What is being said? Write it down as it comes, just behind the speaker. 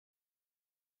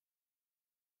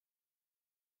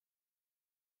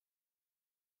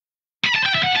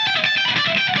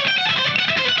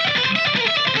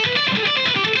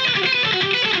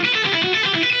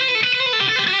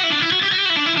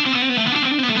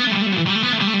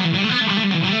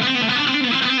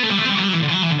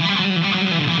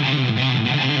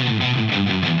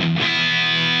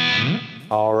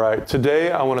right,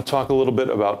 today I want to talk a little bit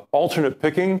about alternate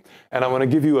picking, and I want to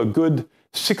give you a good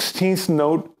 16th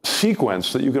note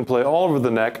sequence that you can play all over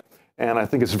the neck, and I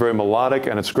think it's very melodic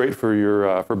and it's great for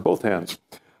your for both hands.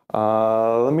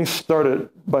 Let me start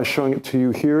it by showing it to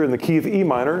you here in the key of E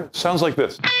minor. It sounds like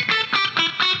this.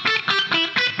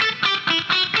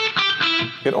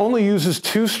 It only uses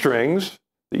two strings,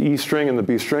 the E string and the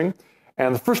B string,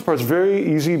 and the first part's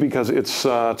very easy because it's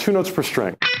 2 notes per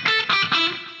string.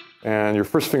 And your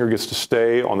first finger gets to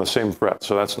stay on the same fret,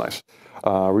 so that's nice.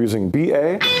 We're using B,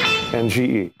 A, and G,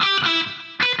 E.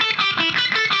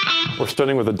 We're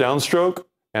starting with a downstroke,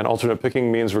 and alternate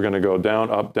picking means we're going to go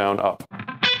down, up, down, up.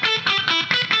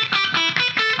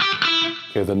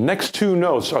 Okay, the next 2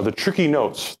 notes are the tricky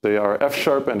notes. They are F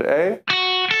sharp and A.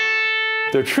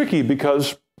 They're tricky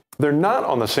because they're not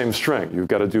on the same string. You've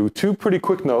got to do 2 pretty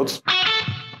quick notes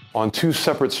on 2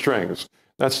 separate strings.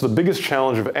 That's the biggest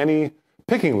challenge of any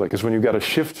picking lick, is when you've got to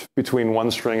shift between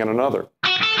one string and another.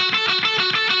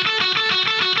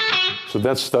 So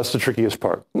that's the trickiest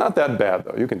part. Not that bad,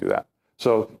 though. You can do that.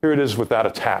 So here it is with that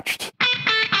attached.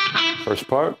 First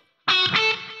part,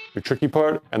 your tricky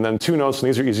part, and then 2 notes, and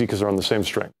these are easy because they're on the same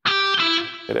string.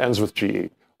 It ends with G, E.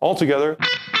 All together.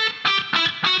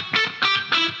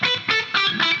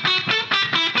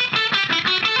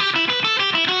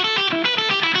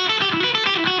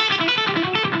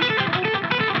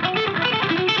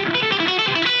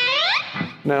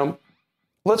 Now,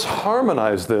 let's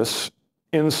harmonize this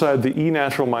inside the E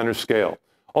natural minor scale.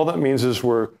 All that means is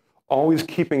we're always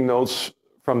keeping notes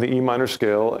from the E minor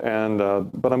scale, and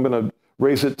but I'm going to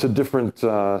raise it to different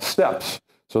steps.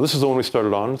 So this is the one we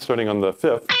started on, starting on the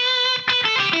 5th.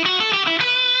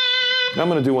 Now I'm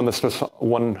going to do one that starts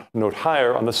 1 note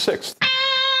higher on the 6th.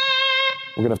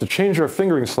 We're going to have to change our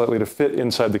fingering slightly to fit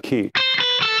inside the key.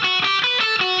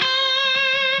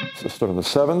 So start on the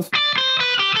 7th.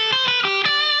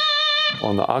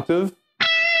 On the octave,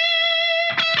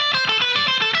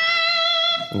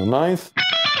 on the 9th,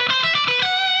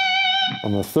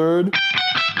 on the 3rd.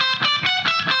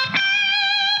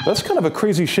 That's kind of a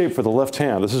crazy shape for the left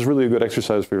hand. This is really a good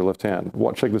exercise for your left hand.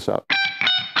 Check this out.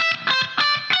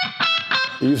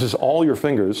 It uses all your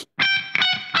fingers.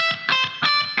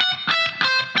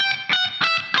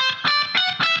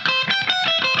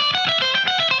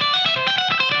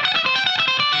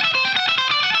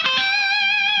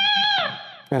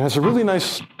 It has a really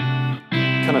nice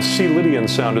kind of C Lydian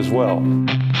sound as well.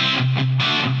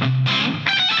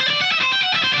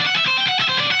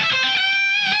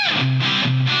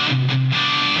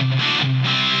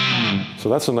 So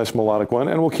that's a nice melodic one.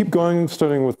 And we'll keep going,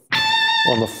 starting with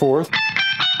on the 4th.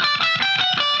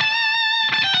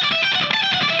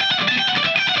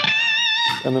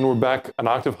 And then we're back an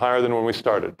octave higher than when we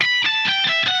started.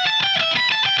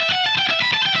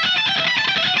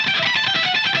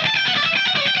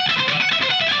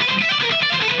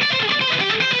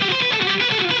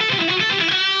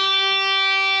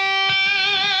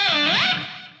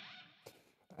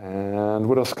 And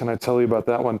what else can I tell you about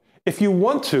that one? If you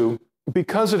want to,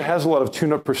 because it has a lot of 2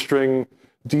 note per string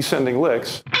descending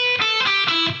licks,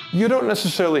 you don't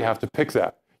necessarily have to pick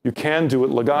that. You can do it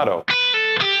legato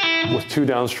with 2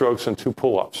 downstrokes and 2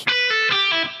 pull-ups.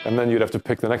 And then you'd have to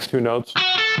pick the next 2 notes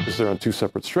because they're on 2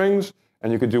 separate strings,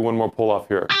 and you could do 1 more pull-off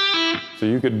here. So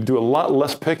you could do a lot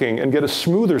less picking and get a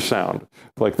smoother sound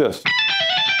like this.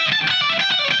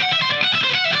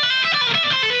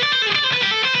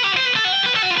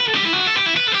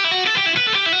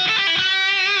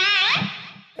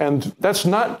 And that's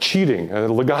not cheating.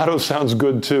 Legato sounds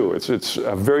good too. It's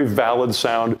a very valid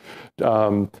sound.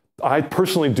 I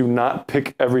personally do not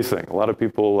pick everything. A lot of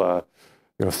people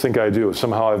think I do.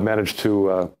 Somehow I've managed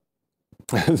to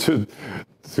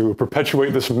to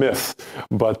perpetuate this myth,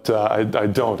 but I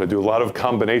don't. I do a lot of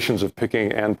combinations of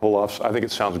picking and pull-offs. I think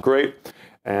it sounds great,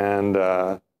 and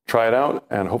try it out,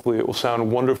 and hopefully it will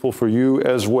sound wonderful for you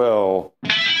as well.